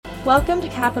Welcome to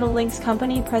Capital Link's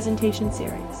company presentation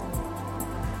series.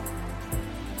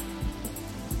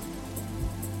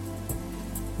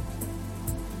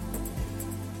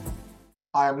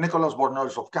 I am Nicholas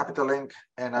Bornolis of Capital Link,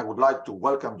 and I would like to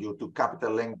welcome you to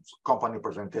Capital Link's company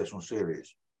presentation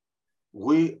series.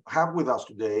 We have with us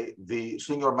today the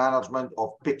senior management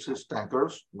of Pyxis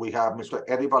Tankers. We have Mr.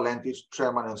 Eddie Valentis,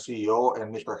 Chairman and CEO,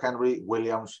 and Mr. Henry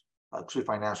Williams, Chief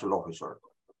Financial Officer.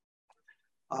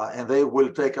 And they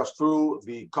will take us through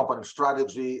the company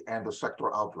strategy and the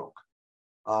sector outlook.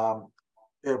 A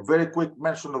very quick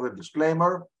mention of a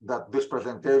disclaimer that this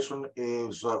presentation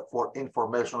is for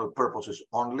informational purposes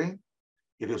only.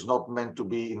 It is not meant to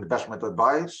be investment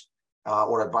advice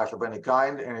or advice of any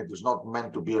kind, and it is not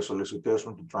meant to be a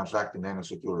solicitation to transact in any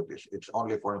securities. It's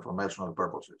only for informational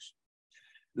purposes.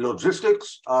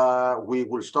 Logistics, we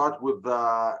will start with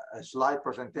a slide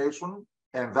presentation,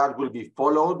 and that will be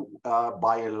followed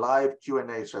by a live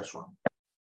Q&A session.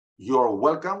 You're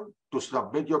welcome to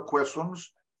submit your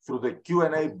questions through the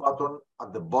Q&A button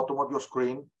at the bottom of your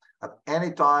screen at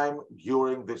any time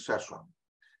during this session.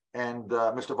 And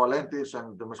Mr. Valentis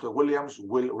and Mr. Williams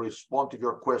will respond to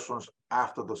your questions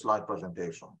after the slide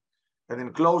presentation. And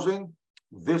in closing,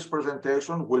 this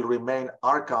presentation will remain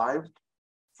archived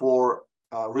for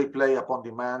replay upon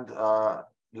demand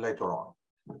later on.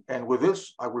 And with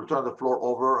this, I will turn the floor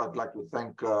over. I'd like to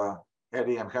thank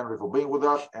Eddie and Henry for being with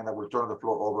us, and I will turn the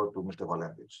floor over to Mr.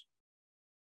 Valentis.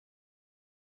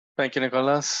 Thank you,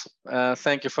 Nicholas.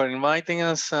 Thank you for inviting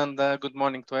us, and good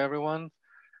morning to everyone.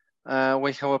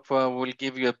 We hope we'll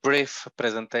give you a brief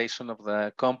presentation of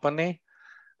the company,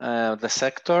 the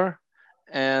sector,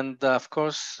 and of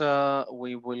course,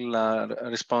 we will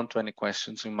respond to any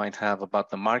questions you might have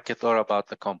about the market or about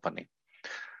the company.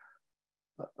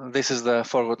 This is the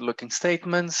forward-looking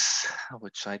statements,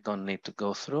 which I don't need to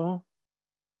go through.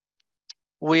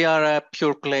 We are a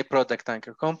pure play product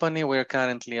tanker company. We're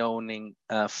currently owning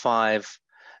 5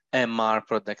 MR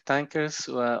product tankers,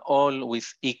 all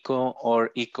with eco or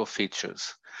eco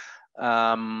features. We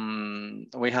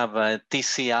have a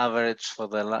TC average for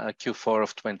the Q4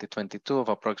 of 2022 of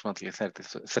approximately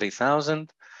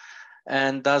 33,000.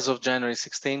 And as of January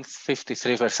 16th,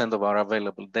 53% of our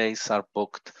available days are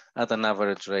booked at an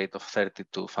average rate of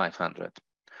 32,500.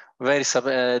 Very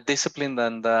disciplined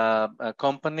and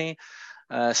company,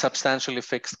 substantially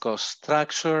fixed cost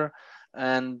structure,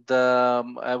 and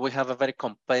we have a very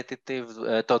competitive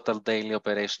total daily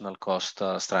operational cost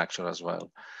structure as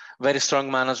well. Very strong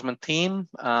management team,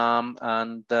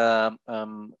 and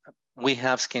we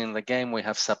have skin in the game. We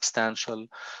have substantial,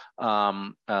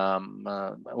 we're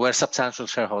substantial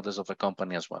shareholders of the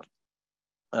company as well.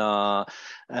 The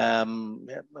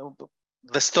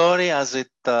story as it,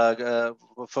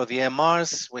 for the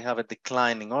MRs, we have a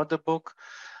declining order book.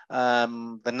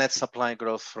 The net supply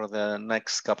growth for the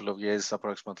next couple of years,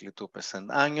 approximately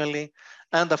 2% annually.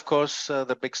 And of course,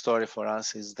 the big story for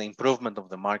us is the improvement of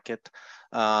the market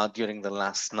during the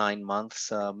last 9 months,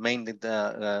 mainly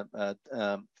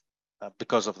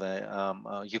because of the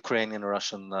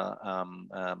Ukrainian-Russian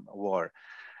war.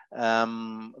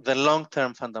 The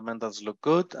long-term fundamentals look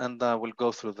good, and we'll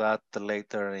go through that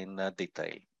later in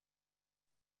detail.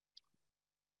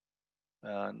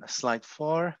 Slide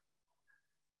 4.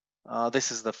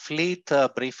 This is the fleet,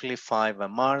 briefly 5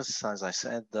 MRs, as I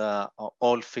said,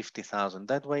 all 50,000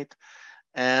 deadweight.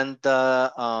 And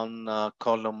on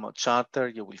column charter,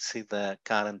 you will see the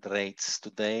current rates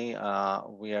today.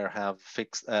 We have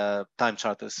fixed time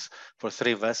charters for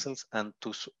 3 vessels, and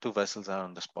two vessels are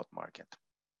on the spot market.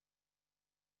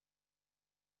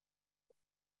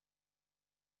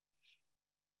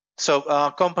 So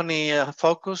our company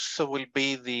focus will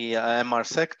be the MR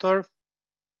sector.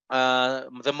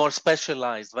 The more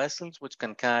specialized vessels, which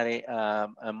can carry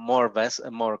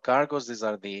more cargoes. These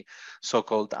are the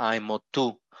so-called IMO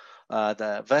 2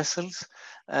 the vessels.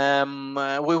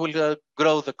 We will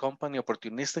grow the company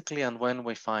opportunistically, and when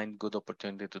we find good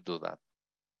opportunity to do that.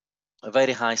 A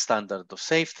very high standard of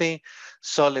safety,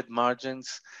 solid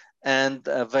margins, and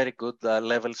very good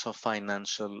levels of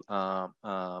financial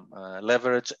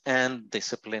leverage and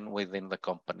discipline within the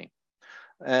company.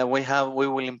 We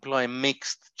will employ a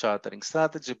mixed chartering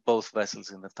strategy, both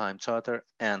vessels in the time charter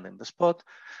and in the spot.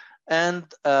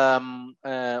 And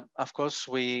of course,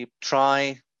 we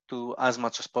try to, as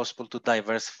much as possible, to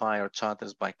diversify our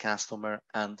charters by customer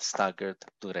and staggered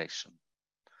duration.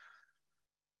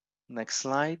 Next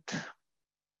slide.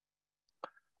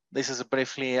 This is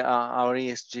briefly our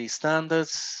ESG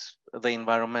standards. The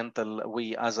environmental,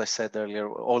 as I said earlier,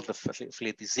 all the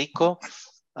fleet is eco.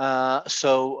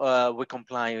 We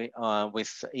comply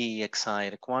with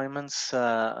EEXI requirements,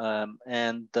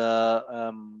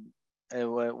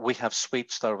 we have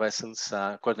switched our vessels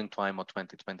according to IMO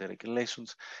 2020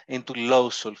 regulations into low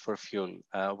sulfur fuel.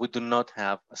 We do not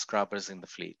have scrubbers in the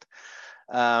fleet.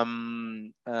 We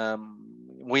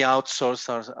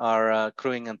outsource our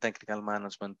crewing and technical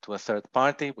management to a third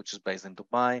party, which is based in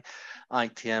Dubai.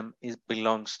 ITM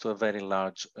belongs to a very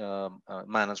large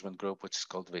management group, which is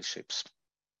called V-Ships.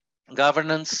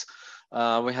 Governance,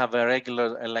 we have a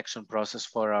regular election process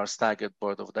for our staggered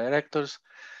board of directors,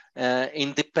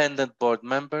 independent board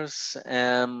members,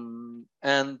 and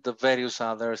the various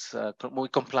others. We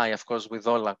comply, of course, with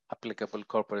all applicable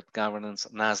corporate governance,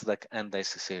 NASDAQ, and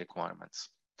SEC requirements.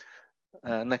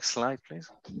 Next slide,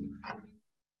 please.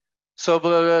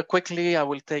 So quickly, I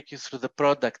will take you through the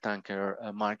product tanker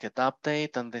market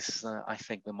update, and this is, I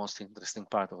think, the most interesting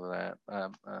part of the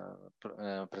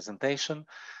presentation.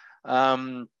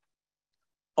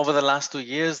 Over the last 2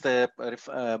 years, the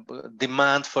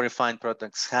demand for refined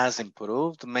products has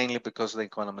improved, mainly because the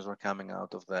economies were coming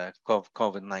out of the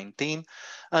COVID-19.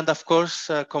 And of course,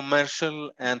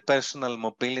 commercial and personal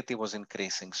mobility was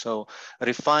increasing. So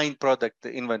refined product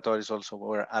inventories also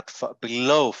were at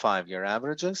below 5-year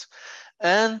averages.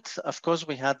 And of course,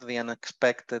 we had the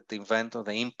unexpected event of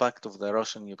the impact of the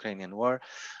Russian-Ukrainian war,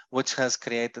 which has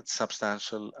created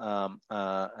substantial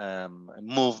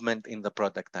movement in the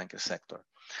product tanker sector.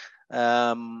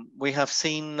 We have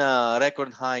seen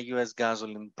record high US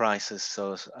gasoline prices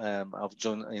since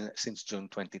June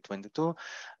 2022,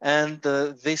 and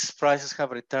these prices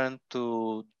have returned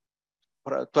to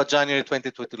January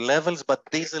 2022 levels, but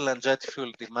diesel and jet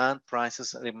fuel demand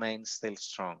prices remain still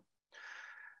strong.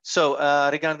 So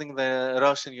regarding the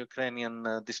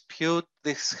Russian-Ukrainian dispute,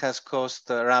 this has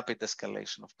caused a rapid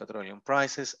escalation of petroleum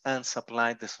prices and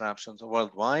supply disruptions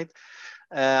worldwide.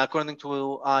 According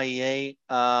to IEA,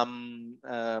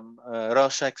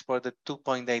 Russia exported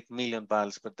 2.8 million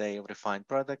barrels per day of refined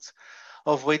products,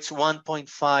 of which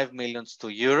 1.5 million to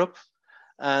Europe.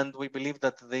 And we believe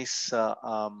that this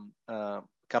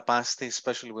capacity,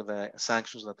 especially with the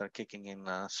sanctions that are kicking in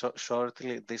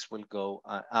shortly, this will go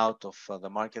out of the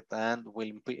market and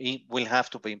will have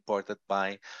to be imported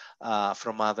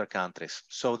from other countries.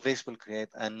 So this will create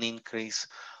an increase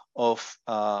of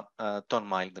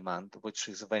ton-mile demand, which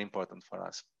is very important for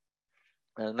us.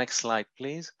 Next slide,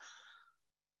 please.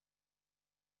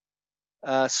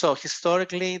 So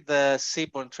historically, the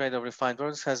seaborne trade of refined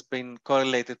products has been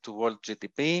correlated to world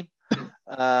GDP.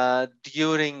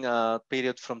 During a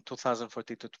period from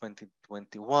 2014 to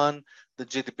 2021, the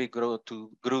GDP grew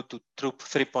to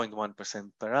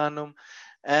 3.1% per annum,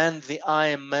 and the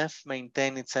IMF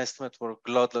maintained its estimate for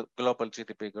global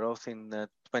GDP growth in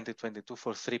 2022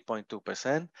 for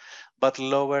 3.2%, but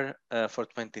lower for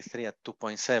 23 at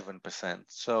 2.7%.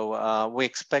 So we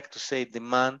expect to see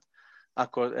demand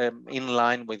in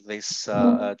line with these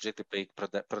GDP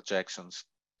projections.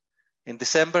 In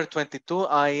December 22,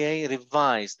 IEA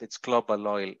revised its global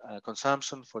oil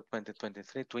consumption for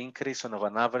 2023 to increase on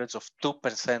an average of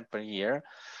 2% per year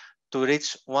to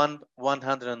reach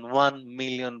 101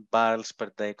 million barrels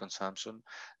per day consumption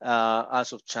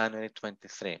as of January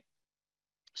 23.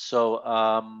 So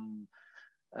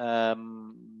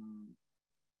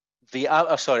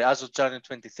as of January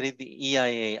 23, the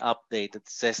EIA updated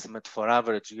its estimate for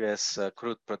average US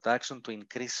crude production to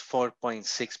increase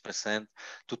 4.6%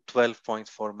 to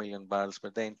 12.4 million barrels per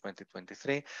day in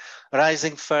 2023,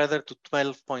 rising further to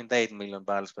 12.8 million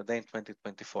barrels per day in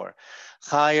 2024,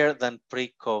 higher than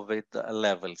pre-COVID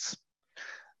levels.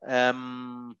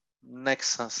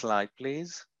 Next slide,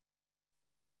 please.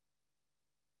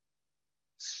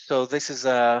 So this is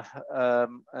the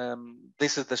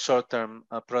short-term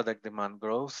product demand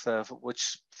growth,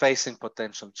 which facing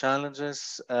potential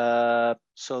challenges.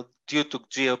 So due to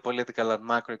geopolitical and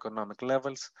macroeconomic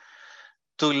levels,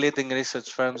 2 leading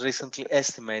research firms recently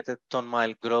estimated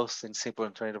ton-mile growth in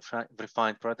seaborne trade of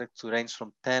refined products to range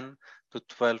from 10 to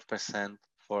 12%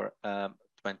 for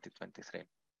 2023.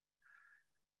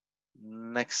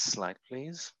 Next slide,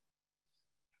 please.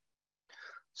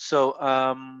 So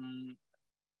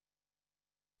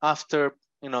after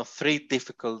 3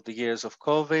 difficult years of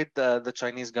COVID, the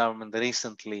Chinese government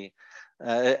recently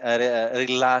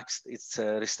relaxed its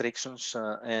restrictions,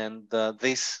 and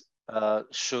this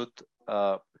should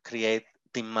create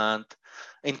demand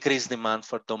increased demand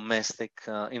for domestic,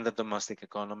 in the domestic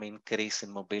economy, increase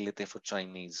in mobility for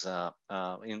Chinese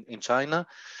in China.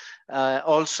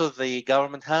 Also, the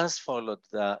government has followed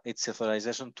its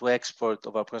authorization to export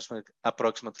of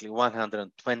approximately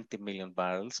 120 million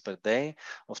barrels per day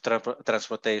of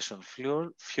transportation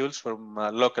fuels from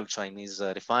local Chinese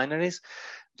refineries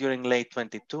during late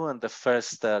 22 and the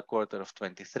first quarter of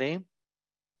 23.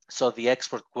 So the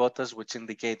export quotas, which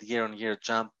indicate year-on-year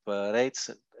jump rates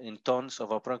in tons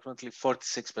of approximately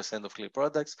 46% of clear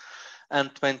products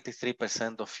and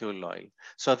 23% of fuel oil.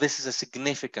 So this is a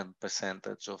significant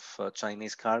percentage of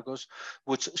Chinese cargoes,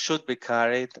 which should be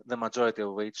carried, the majority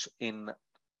of which in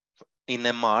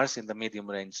MRs, in the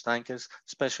medium-range tankers,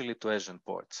 especially to Asian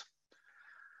ports.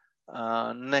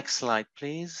 Next slide,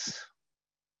 please.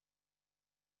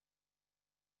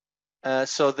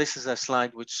 So this is a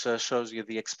slide which shows you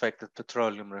the expected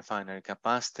petroleum refinery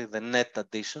capacity, the net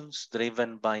additions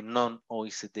driven by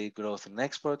non-OECD growth in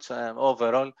exports.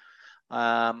 Overall,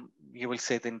 you will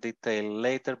see it in detail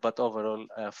later, but overall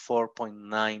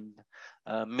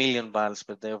 4.9 million barrels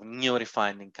per day of new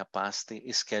refining capacity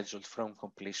is scheduled from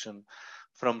completion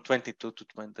from 22 to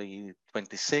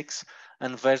 2026,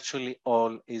 and virtually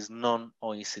all is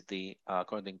non-OECD,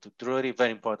 according to Drury.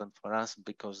 Very important for us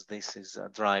because this is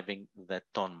driving the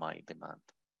ton-mile demand.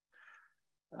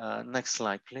 Next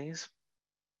slide, please.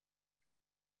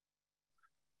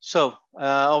 So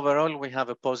overall, we have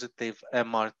a positive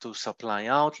MR2 supply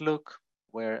outlook,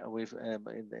 where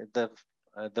the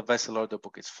vessel order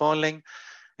book is falling.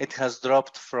 It has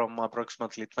dropped from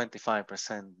approximately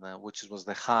 25%, which was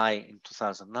the high in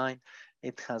 2009.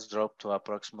 It has dropped to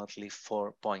approximately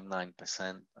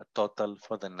 4.9% total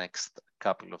for the next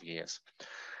couple of years.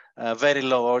 Very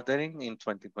low ordering in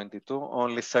 2022.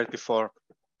 Only 34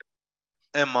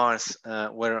 MRs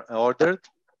were ordered.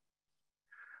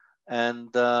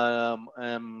 And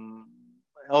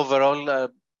overall,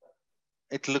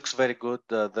 it looks very good.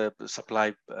 The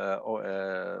supply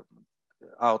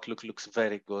outlook looks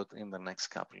very good in the next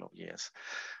couple of years.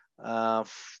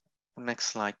 Next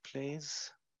slide,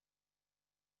 please.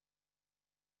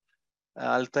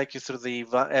 I'll take you through the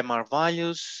MR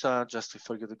values, just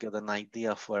for you to get an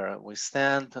idea of where we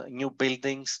stand. New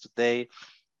buildings today,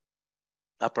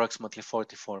 approximately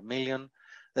 44 million.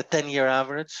 The 10-year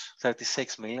average,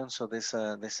 36 million. So this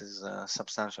is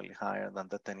substantially higher than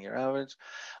the 10-year average.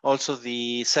 Also,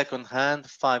 the second-hand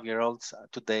 5-year-olds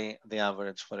today, the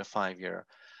average for a 5-year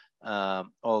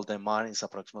old MR is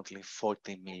approximately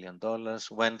 $40 million,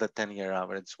 when the 10-year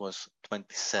average was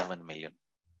 27 million.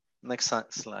 Next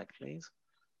slide, please.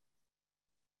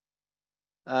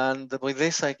 And with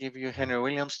this, I give you Henry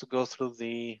Williams to go through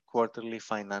the quarterly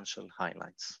financial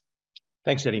highlights.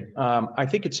 Thanks, Eddie. I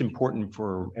think it's important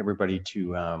for everybody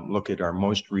to look at our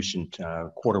most recent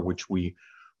quarter, which we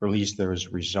released those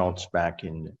results back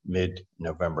in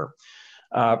mid-November.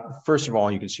 First of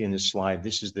all, you can see in this slide,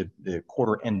 this is the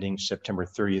quarter ending September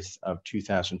 30th of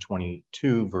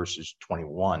 2022 versus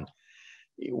 21.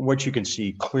 What you can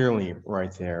see clearly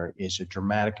right there is a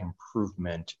dramatic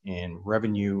improvement in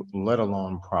revenue, let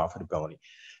alone profitability.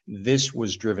 This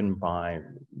was driven by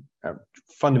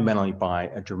fundamentally by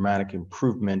a dramatic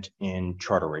improvement in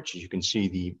charter rates. As you can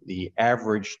see, the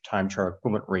average time charter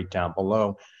equivalent rate down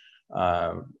below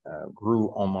grew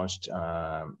almost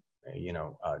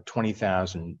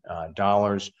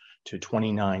 $20,000 to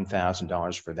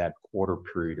 $29,000 for that quarter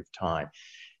period of time.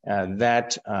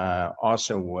 That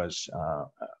also was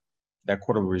that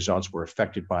quarterly results were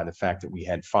affected by the fact that we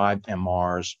had 5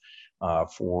 MRs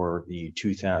for the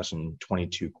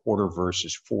 2022 quarter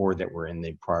versus 4 that were in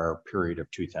the prior period of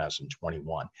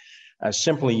 2021.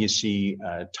 Simply, you see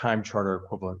time charter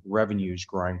equivalent revenues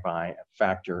growing by a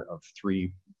factor of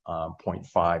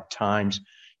 3.5 times.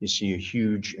 You see a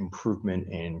huge improvement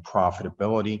in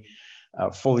profitability.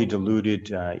 Fully diluted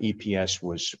EPS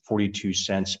was 42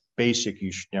 cents. Basic, you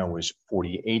should know, was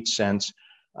 48 cents.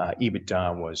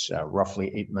 EBITDA was roughly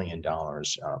 $8 million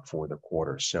for the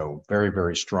quarter. So very,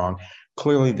 very strong.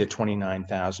 Clearly, the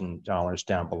 $29,000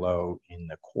 down below in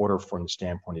the quarter from the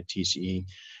standpoint of TCE,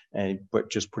 but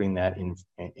just putting that in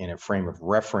a frame of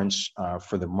reference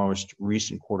for the most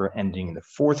recent quarter ending in the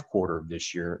fourth quarter of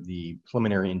this year, the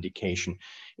preliminary indication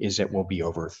is that we'll be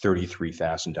over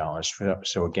 $33,000.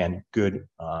 So again, good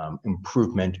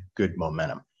improvement, good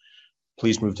momentum.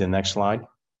 Please move to the next slide.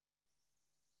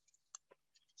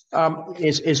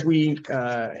 As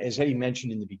Eddie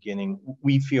mentioned in the beginning,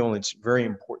 we feel it's very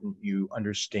important you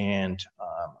understand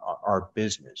our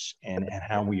business and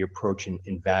how we approach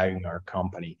and valuing our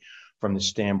company from the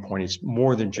standpoint, it's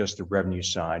more than just the revenue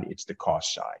side, it's the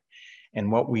cost side.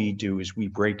 And what we do is we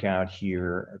break out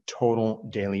here total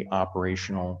daily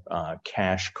operational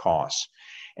cash costs.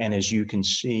 And as you can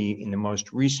see in the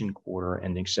most recent quarter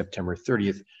ending September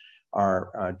 30th,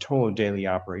 our total daily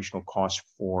operational costs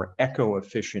for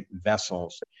eco-efficient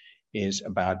vessels is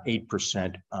about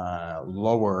 8%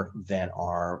 lower than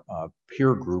our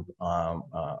peer group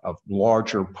of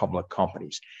larger public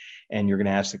companies. And you're going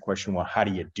to ask the question, well, how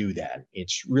do you do that?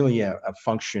 It's really a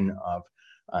function of,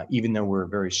 even though we're a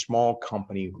very small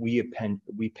company, we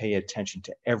pay attention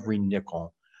to every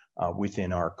nickel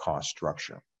within our cost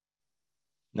structure.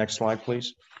 Next slide,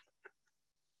 please.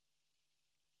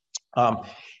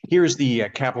 Here's the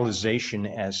capitalization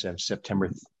as of September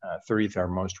 30th, our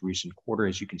most recent quarter.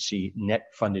 As you can see, net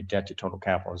funded debt to total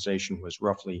capitalization was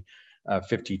roughly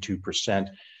 52%.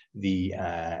 The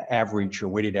average or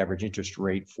weighted average interest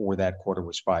rate for that quarter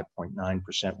was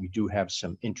 5.9%. We do have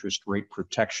some interest rate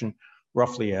protection.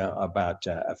 Roughly about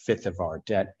a fifth of our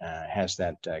debt has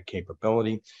that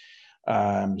capability.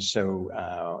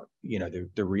 You know,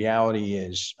 the reality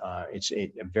is it's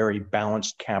a very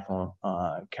balanced capital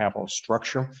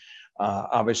structure.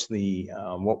 Obviously,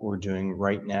 what we're doing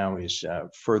right now is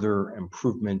further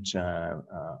improvement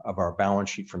of our balance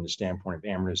sheet from the standpoint of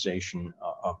amortization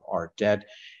of our debt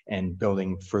and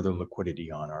building further liquidity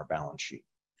on our balance sheet.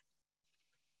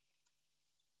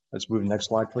 Let's move to the next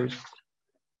slide, please.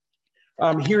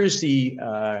 Here is the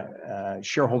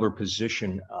shareholder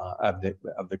position of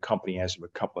the company as of a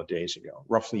couple of days ago.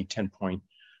 Roughly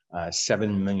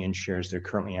 10.7 million shares. They're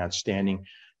currently outstanding.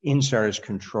 Insiders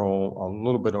control a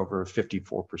little bit over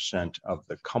 54% of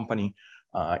the company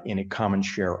in a common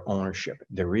share ownership.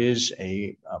 There is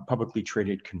a publicly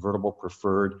traded convertible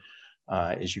preferred.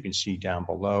 As you can see down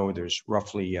below, there's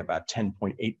roughly about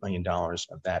 $10.8 million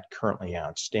of that currently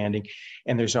outstanding.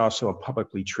 And there's also a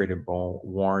publicly tradable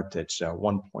warrant that's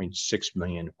 1.6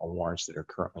 million warrants that are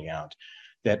currently out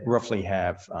that roughly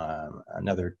have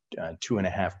another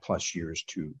 2.5+ years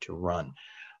to run.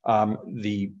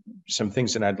 Some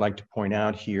things that I'd like to point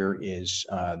out here is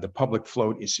the public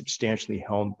float is substantially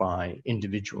held by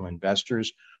individual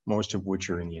investors, most of which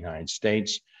are in the United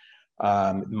States.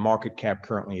 Market cap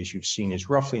currently, as you've seen, is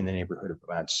roughly in the neighborhood of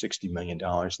about $60 million.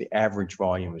 The average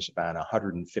volume is about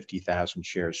 150,000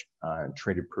 shares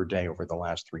traded per day over the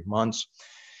last 3 months.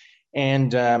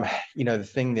 And you know, the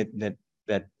thing that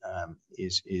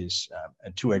is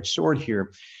a two-edged sword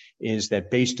here is that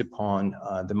based upon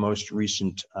the most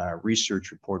recent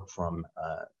research report from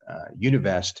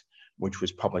Univest, which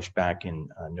was published back in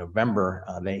November,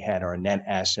 they had our net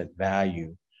asset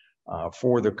value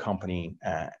for the company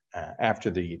after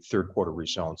the third quarter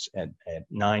results at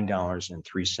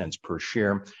 $9.03 per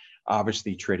share,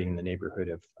 obviously trading in the neighborhood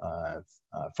of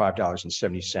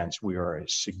 $5.70. We are a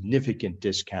significant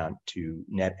discount to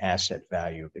net asset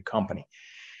value of the company.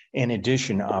 In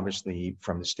addition, obviously,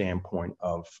 from the standpoint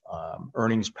of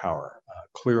earnings power,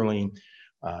 clearly,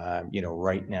 you know,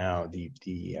 right now the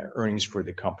earnings for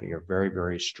the company are very,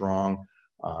 very strong,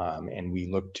 and we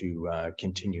look to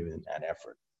continue in that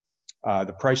effort.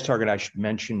 The price target, I should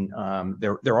mention,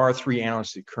 there are 3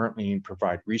 analysts that currently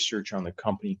provide research on the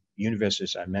company. Univest,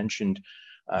 as I mentioned,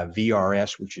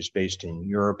 VRS, which is based in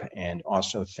Europe, and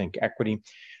also Think Equity.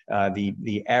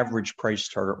 The average price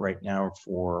target right now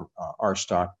for our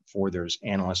stock for those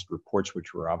analyst reports,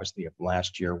 which were obviously of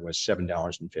last year, was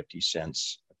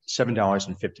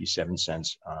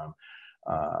 $7.57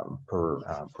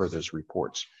 per those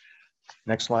reports.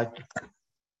 Next slide.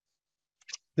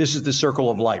 This is the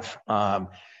circle of life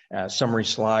summary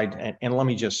slide. And let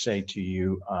me just say to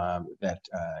you that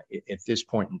at this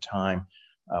point in time,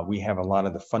 we have a lot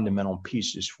of the fundamental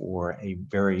pieces for a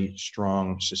very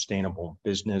strong, sustainable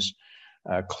business.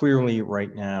 Clearly,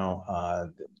 right now,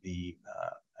 the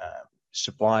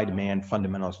supply-demand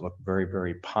fundamentals look very,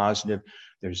 very positive.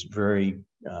 There's very,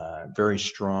 very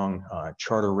strong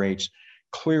charter rates.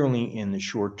 Clearly, in the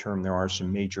short term, there are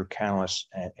some major catalysts,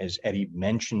 as Eddie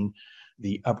mentioned.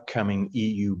 The upcoming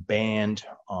EU ban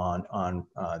on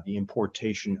the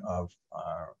importation of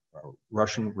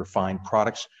Russian refined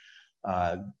products.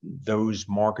 Those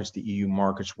markets, the EU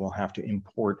markets, will have to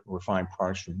import refined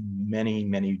products from many,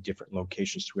 many different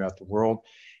locations throughout the world.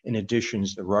 In addition,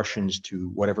 the Russians, to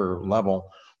whatever level,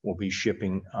 will be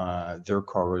shipping their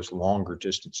cargoes longer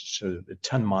distances. So the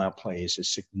ton-mile play is a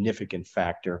significant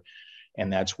factor.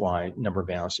 And that's why a number of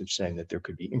analysts have said that there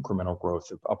could be incremental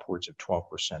growth of upwards of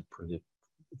 12% per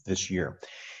this year.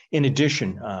 In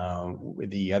addition,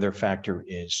 the other factor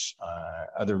is,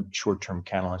 other short-term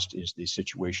catalyst is the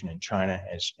situation in China.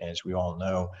 As we all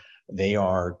know, they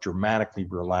are dramatically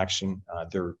relaxing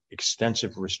their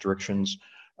extensive restrictions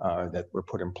that were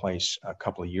put in place a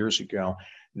couple of years ago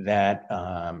that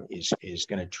is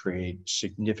going to create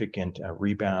significant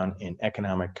rebound in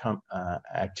economic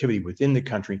activity within the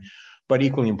country, but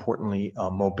equally importantly,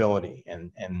 mobility.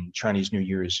 And Chinese New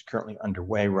Year is currently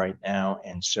underway right now,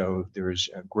 and so there is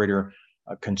a greater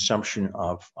consumption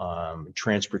of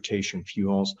transportation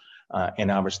fuels,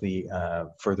 and obviously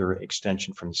further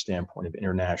extension from the standpoint of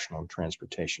international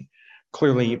transportation.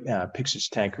 Clearly, Pyxis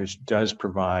Tankers does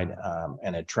provide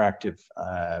an attractive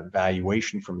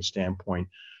valuation from a standpoint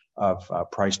of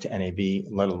price to NAV,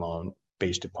 let alone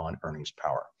based upon earnings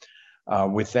power.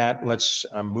 With that, let's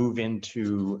move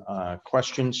into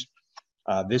questions.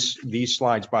 These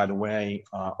slides, by the way,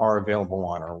 are available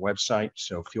on our website,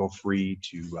 so feel free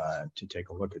to take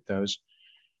a look at those.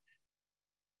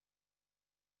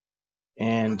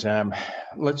 And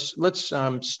let's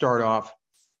start off.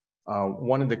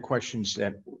 One of the questions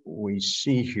that we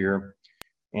see here,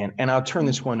 and I'll turn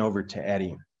this one over to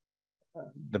Eddie.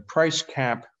 The price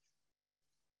cap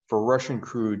for Russian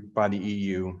crude by the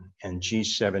EU and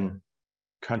G7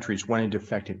 countries went into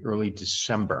effect in early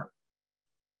December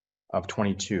of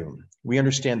 22. We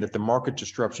understand that the market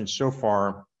disruption so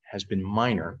far has been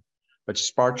minor, but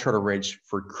spot charter rates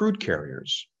for crude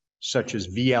carriers, such as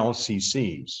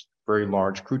VLCCs, very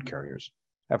large crude carriers,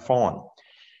 have fallen.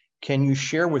 Can you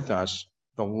share with us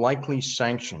the likely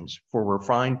sanctions for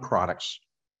refined products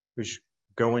which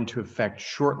go into effect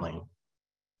shortly?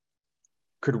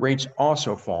 Could rates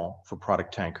also fall for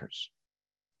product tankers?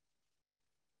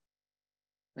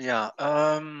 Yeah,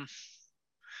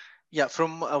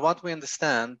 from what we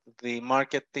understand, the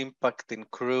market impact in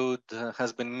crude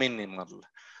has been minimal,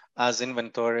 as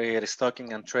inventory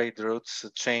restocking and trade routes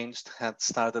had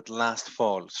started last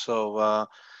fall. So,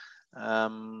 I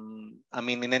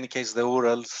mean, in any case, the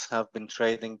Urals have been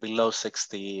trading below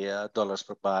 $60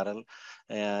 per barrel,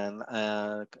 and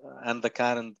the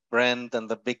current Brent and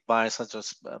the big buyers such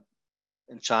as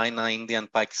in China, India,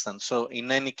 and Pakistan. So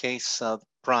in any case,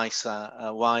 price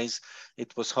wise,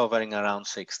 it was hovering around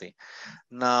 60.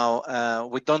 Now,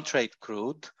 we don't trade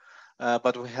crude,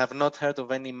 but we have not heard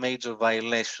of any major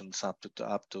violations up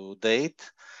to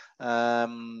date.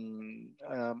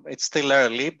 It's still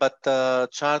early, but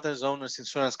charters, owners,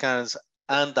 insurance carriers,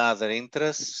 and other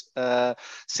interests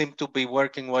seem to be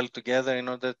working well together in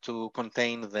order to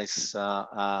contain this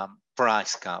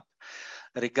price cap.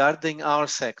 Regarding our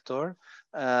sector,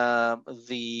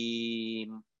 the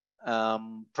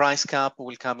price cap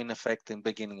will come in effect in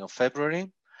beginning of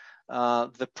February.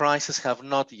 The prices have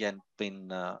not yet been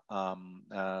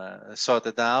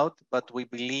sorted out, but we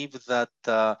believe that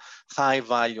high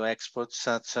value exports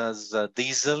such as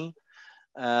diesel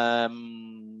they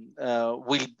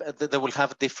will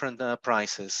have different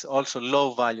prices. Also,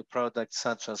 low value products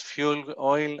such as fuel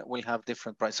oil will have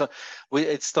different prices. So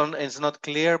it's not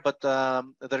clear, but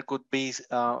there could be,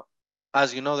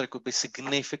 as you know, there could be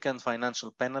significant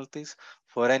financial penalties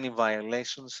for any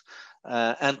violations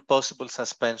and possible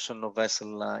suspension of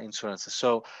vessel insurances.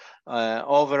 So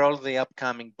overall, the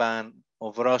upcoming ban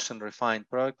of Russian refined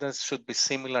products should be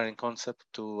similar in concept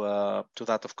to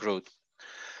that of crude.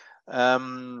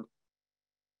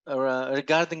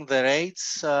 Regarding the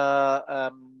rates,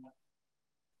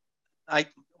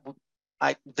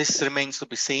 this remains to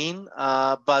be seen,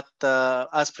 but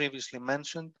as previously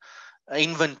mentioned,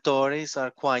 inventories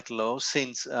are quite low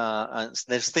since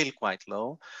they're still quite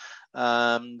low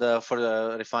for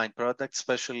the refined products,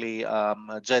 especially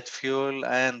jet fuel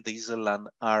and diesel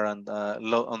are on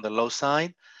the low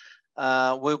side.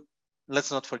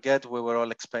 Let's not forget, we were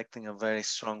all expecting a very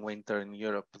strong winter in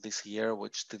Europe this year,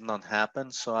 which did not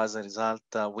happen. So as a result,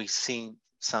 we've seen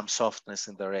some softness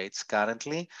in the rates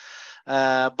currently.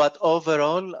 But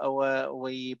overall,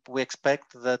 we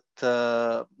expect that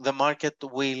the market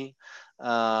will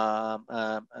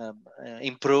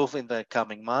improve in the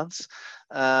coming months.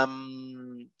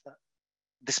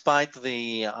 Despite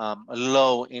the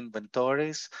low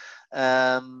inventories,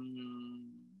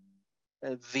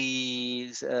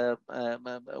 we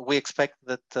expect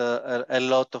that a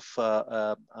lot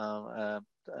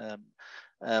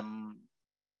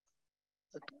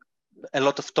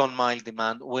of ton-mile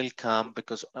demand will come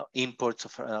because imports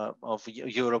of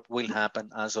Europe will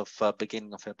happen as of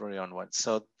beginning of February onwards.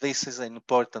 So this is an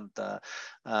important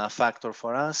factor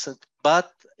for us,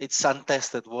 but it's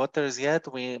untested waters yet.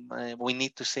 We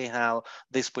need to see how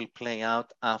this will play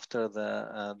out after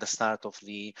the start of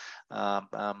the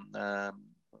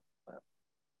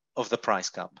price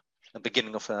cap, the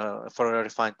beginning of for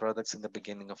refined products in the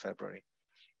beginning of February.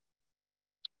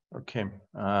 Okay,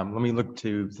 let me look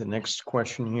to the next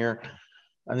question here.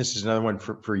 And this is another one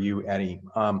for you, Eddie.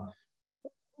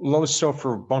 Low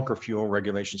sulfur bunker fuel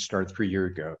regulations started 3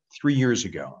 years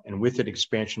ago, and with it,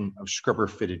 expansion of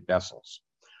scrubber-fitted vessels.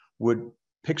 Would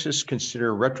Pyxis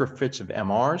consider retrofits of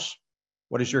MRs?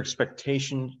 What is your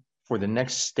expectation for the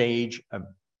next stage of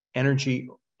energy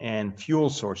and fuel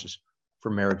sources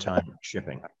for maritime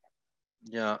shipping?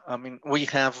 Yeah, I mean, we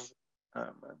have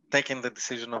taken the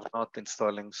decision of not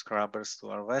installing scrubbers to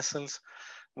our vessels.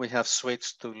 We have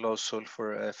switched to low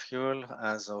sulfur fuel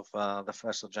as of the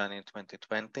 1st of January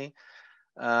 2020.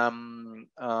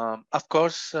 Of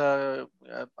course,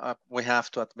 we have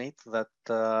to admit that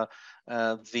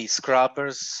the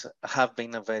scrubbers have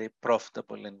been a very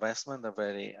profitable investment, a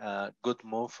very good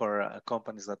move for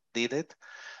companies that did it.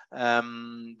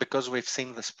 Because we've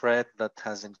seen the spread that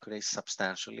has increased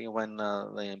substantially when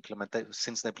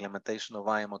since the implementation of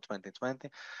IMO 2020,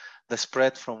 the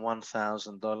spread from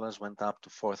 $1,000 went up to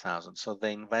 $4,000. So the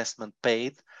investment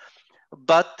paid.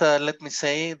 But let me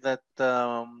say that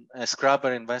a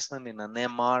scrubber investment in an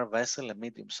MR vessel, a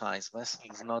medium-sized vessel,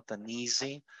 is not an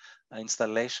easy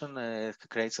installation. It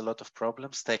creates a lot of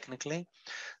problems technically.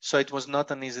 So it was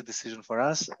not an easy decision for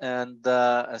us. And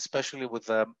especially with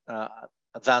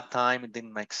at that time, it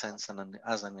didn't make sense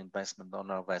as an investment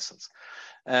on our vessels.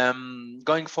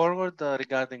 Going forward,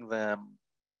 regarding the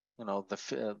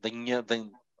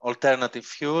alternative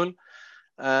fuel,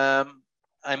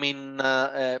 I mean,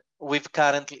 we've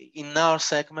currently, in our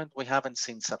segment, we haven't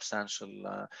seen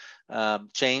substantial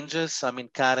changes. I mean,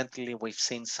 currently we've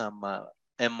seen some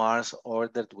MRs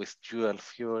ordered with dual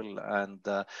fuel, and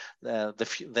the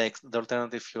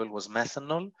alternative fuel was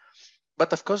methanol.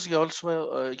 But of course, you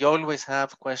always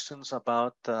have questions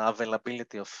about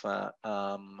availability of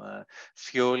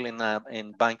fuel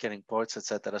in bunkering ports,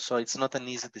 etc. So it's not an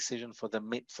easy decision for the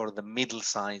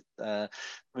middle-sized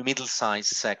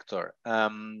sector.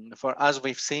 As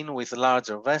we've seen with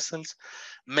larger vessels,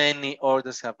 many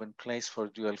orders have been placed for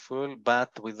dual fuel, but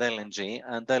with LNG,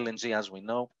 and LNG, as we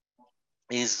know,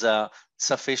 is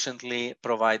sufficiently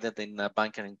provided in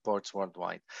bunkering ports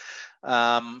worldwide.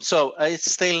 So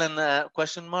it's still a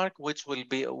question mark, which will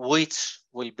be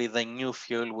the new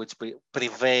fuel which will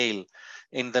prevail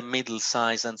in the middle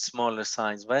size and smaller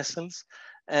size vessels,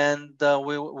 and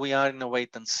we are in a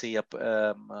wait and see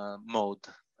mode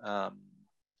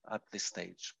at this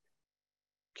stage.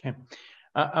 Okay,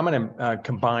 I'm going to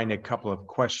combine a couple of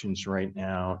questions right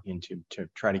now to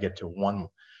try to get to one,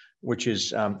 which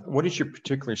is what is your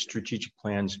particular strategic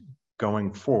plans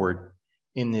going forward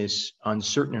in this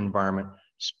uncertain environment,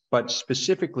 but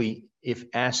specifically if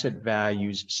asset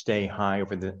values stay high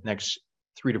over the next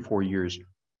 3 to 4 years,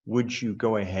 would you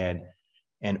go ahead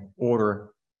and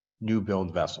order new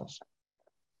build vessels?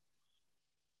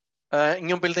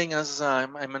 New building, as I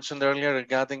mentioned earlier,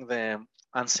 regarding the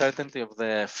uncertainty of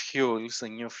the fuels, the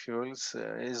new fuels,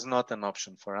 is not an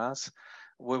option for us.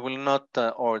 We will not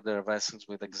order vessels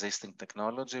with existing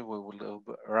technology. We will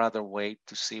rather wait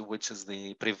to see which is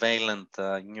the prevalent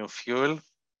new fuel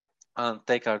and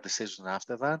take our decision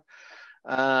after that.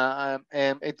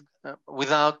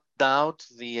 Without doubt,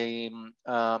 the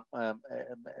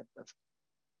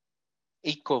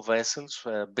eco vessels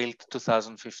built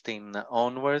 2015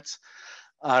 onwards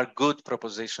are good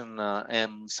proposition,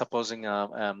 supposing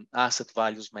asset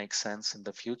values make sense in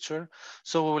the future.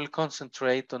 So we will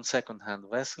concentrate on second-hand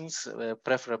vessels,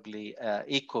 preferably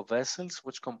eco vessels,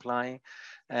 which comply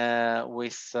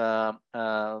with the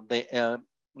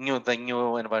new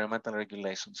environmental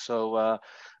regulations. So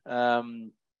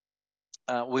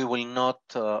we will not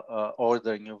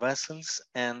order new vessels,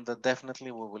 and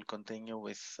definitely we will continue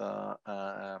with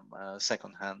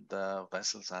second-hand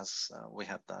vessels as we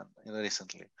have done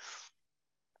recently.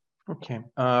 Okay.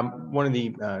 One of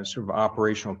the sort of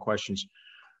operational questions,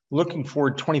 looking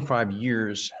forward 25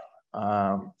 years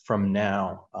from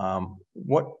now,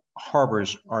 what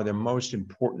harbors are the most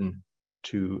important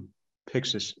to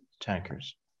Pyxis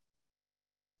tankers?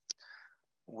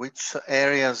 Which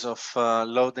areas of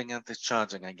loading and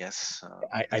discharging, I guess.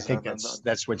 I think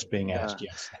that's what's being asked,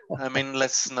 yes. I mean,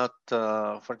 let's not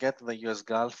forget the US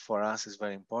Gulf for us is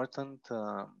very important.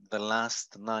 The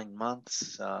last 9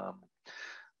 months, 80%,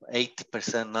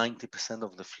 90%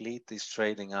 of the fleet is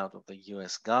trading out of the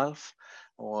US Gulf.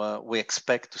 We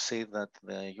expect to see that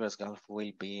the US Gulf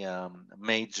will be a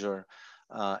major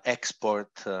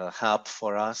export hub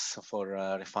for us for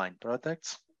refined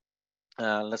products.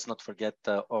 Let's not forget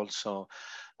also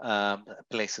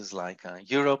places like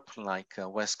Europe, like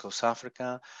West Coast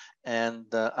Africa,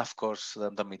 and of course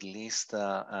the Middle East.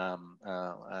 I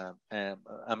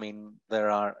mean, there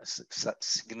are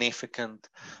significant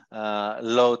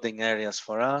loading areas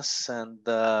for us, and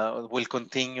will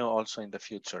continue also in the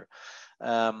future.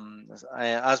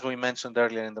 As we mentioned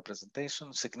earlier in the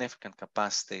presentation, significant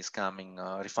capacity is coming,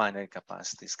 refinery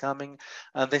capacity is coming,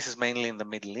 and this is mainly in the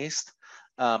Middle East.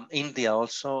 India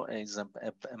also is a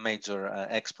major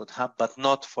export hub, but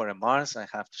not for MRs. I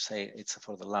have to say it's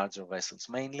for the larger vessels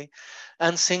mainly.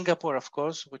 And Singapore, of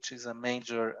course, which is a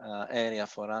major area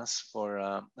for us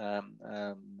for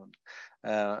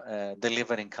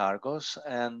delivering cargoes.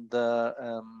 And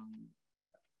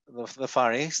the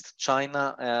Far East,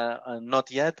 China, not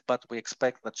yet, but we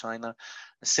expect that China,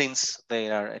 since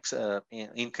they are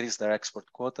increase their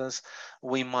export quotas,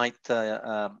 we might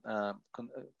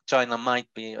China might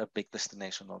be a big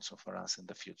destination also for us in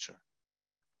the future.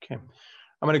 Okay,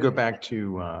 I'm going to go back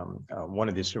to one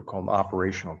of the so-called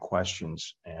operational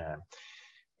questions,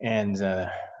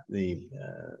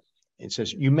 it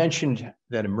says you mentioned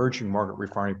that emerging market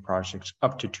refining projects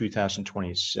up to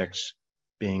 2026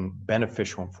 being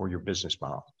beneficial for your business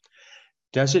model.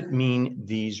 Does it mean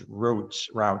these routes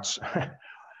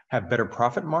have better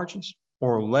profit margins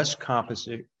or less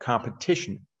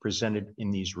competition presented in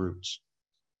these routes?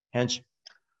 Hence,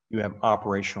 you have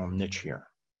operational niche here.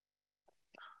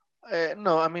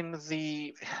 No, I mean,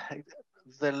 the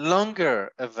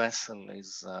longer a vessel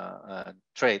is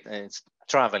it's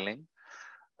traveling,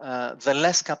 the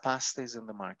less capacity is in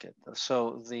the market.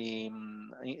 So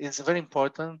it's very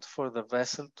important for the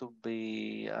vessel to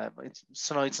be,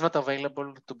 it's not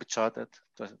available to be chartered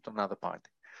to another party.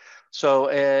 So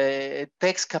it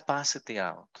takes capacity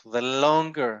out. The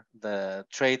longer the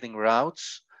trading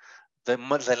routes, the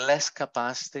less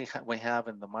capacity we have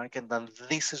in the market, and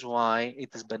this is why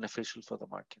it is beneficial for the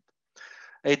market.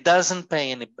 It doesn't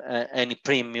pay any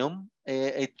premium.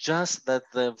 It's just that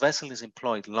the vessel is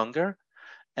employed longer,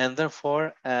 and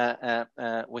therefore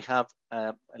we have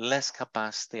less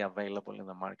capacity available in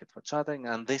the market for chartering,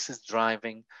 and this is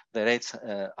driving the rates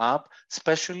up,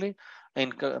 especially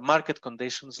in market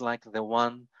conditions like the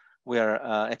one we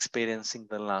are experiencing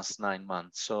the last 9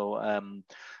 months. So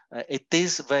it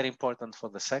is very important for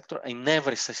the sector. In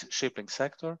every shipping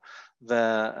sector,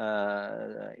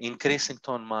 the increasing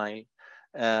ton-mile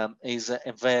is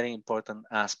a very important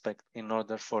aspect in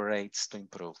order for rates to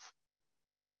improve.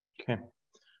 Okay.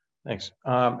 Thanks.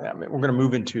 We're going to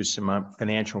move into some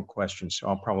financial questions, so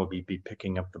I'll probably be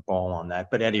picking up the ball on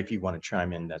that. But Eddie, if you want to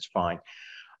chime in, that's fine.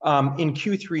 In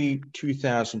Q3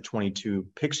 2022,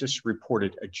 Pyxis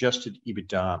reported adjusted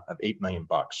EBITDA of $8 million.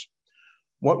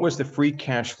 What was the free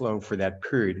cash flow for that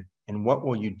period, and what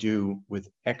will you do with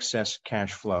excess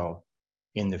cash flow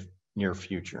in the near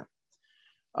future?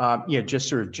 Yeah, just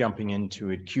sort of jumping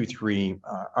into it, Q3,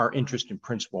 our interest in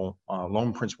principal,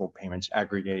 loan principal payments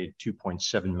aggregated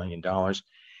 $2.7 million.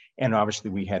 And obviously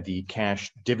we had the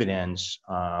cash dividends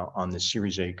on the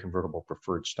Series A convertible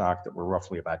preferred stock that were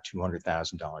roughly about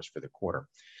 $200,000 for the quarter.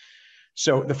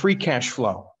 So the free cash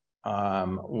flow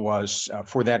was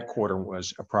for that quarter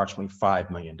was approximately $5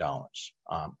 million.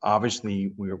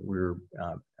 Obviously we're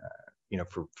you know,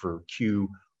 for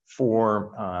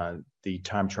Q4, the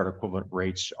time charter equivalent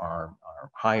rates are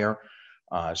higher.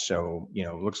 So, you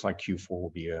know, it looks like Q4 will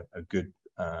be a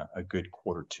good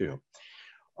quarter too.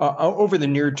 Over the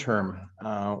near term,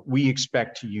 we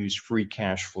expect to use free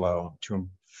cash flow to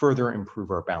further improve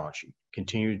our balance sheet,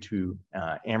 continue to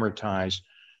amortize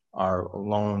our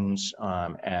loans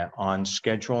on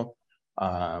schedule.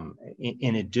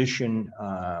 In addition,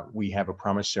 we have a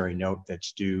promissory note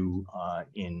that's due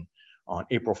on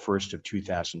April 1st of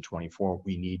 2024.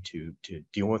 We need to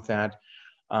deal with that.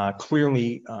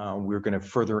 Clearly, we're going to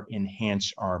further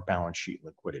enhance our balance sheet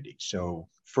liquidity, so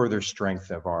further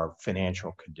strength of our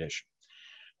financial condition.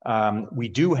 We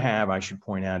do have, I should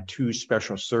point out, 2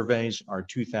 special surveys. Our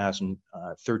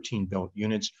 2013 built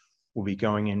units will be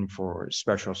going in for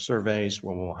special surveys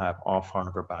where we'll have off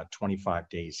harbor about 25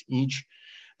 days each.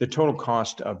 The total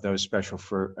cost of those special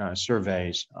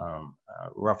surveys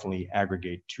roughly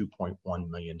aggregate $2.1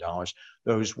 million.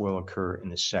 Those will occur in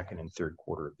the second and third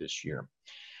quarter of this year.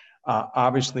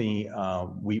 Obviously,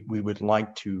 we would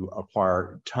like to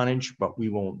acquire tonnage, but we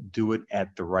will do it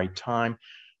at the right time.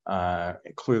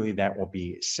 Clearly, that will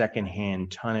be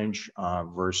secondhand tonnage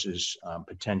versus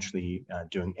potentially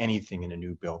doing anything in a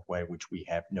new build way, which we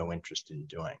have no interest in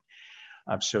doing.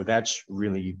 So that's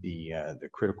really the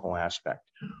critical aspect.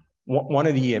 One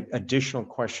of the additional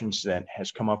questions that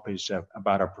has come up is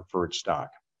about our preferred stock.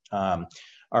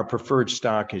 Our preferred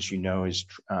stock, as you know, is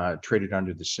traded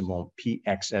under the symbol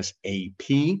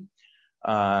PXSAP.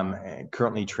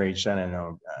 Currently trades at, I don't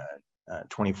know,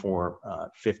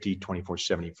 $24.50,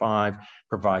 $24.75,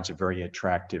 provides a very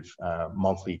attractive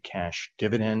monthly cash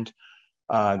dividend.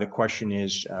 The question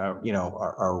is,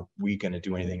 are we going to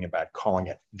do anything about calling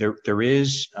it? There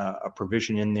is a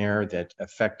provision in there that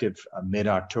effective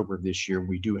mid-October of this year,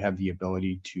 we do have the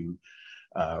ability to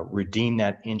redeem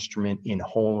that instrument in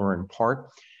whole or in part.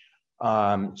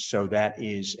 So that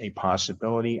is a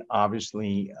possibility.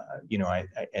 Obviously,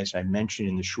 as I mentioned,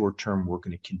 in the short term, we're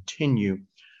going to continue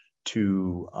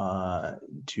to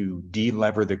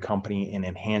de-lever the company and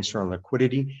enhance our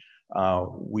liquidity.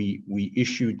 We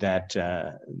issued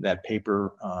that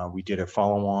paper. We did a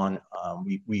follow-on.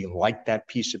 We like that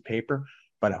piece of paper,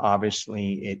 but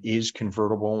obviously it is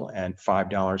convertible at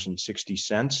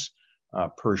 $5.60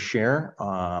 per share.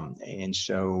 And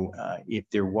so if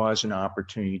there was an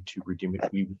opportunity to redeem it,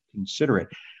 we would consider it.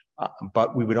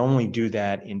 But we would only do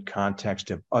that in context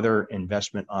of other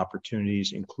investment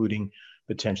opportunities, including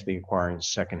potentially acquiring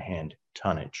secondhand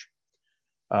tonnage.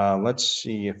 Let's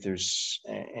see if there's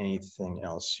anything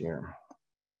else here.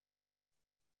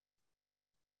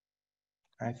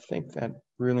 I think that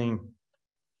really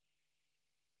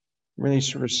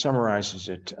sort of summarizes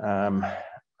it.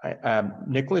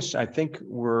 Nicholas, I think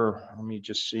let me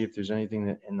just see if there's anything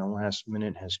that in the last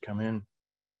minute has come in.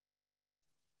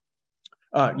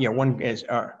 Yeah, one is,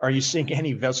 are you seeing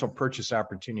any vessel purchase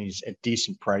opportunities at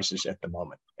decent prices at the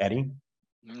moment? Eddie?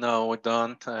 No, we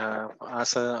don't.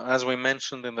 As we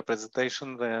mentioned in the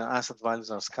presentation, the asset values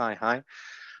are sky high.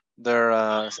 They're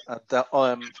at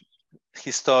the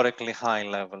historically high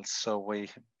levels. So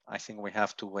I think we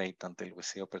have to wait until we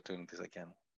see opportunities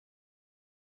again.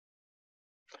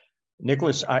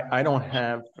 Nicholas, I don't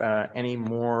have any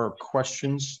more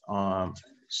questions.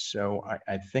 So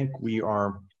I think we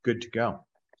are good to go.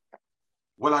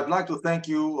 Well, I'd like to thank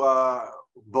you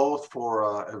both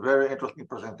for a very interesting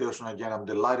presentation. Again, I'm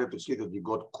delighted to see that you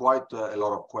got quite a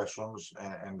lot of questions,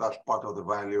 and that's part of the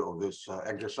value of this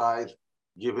exercise,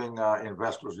 giving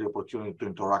investors the opportunity to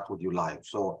interact with you live.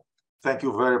 So thank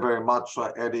you very, very much,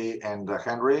 Eddie and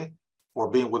Henry, for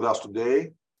being with us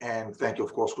today. And thank you,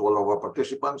 of course, to all of our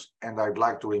participants. And I'd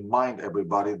like to remind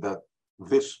everybody that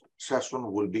this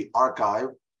session will be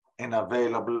archived and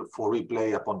available for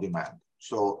replay upon demand.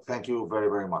 So thank you very,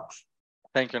 very much.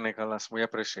 Thank you, Nicholas. We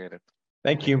appreciate it.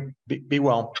 Thank you. Be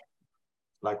well.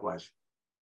 Likewise.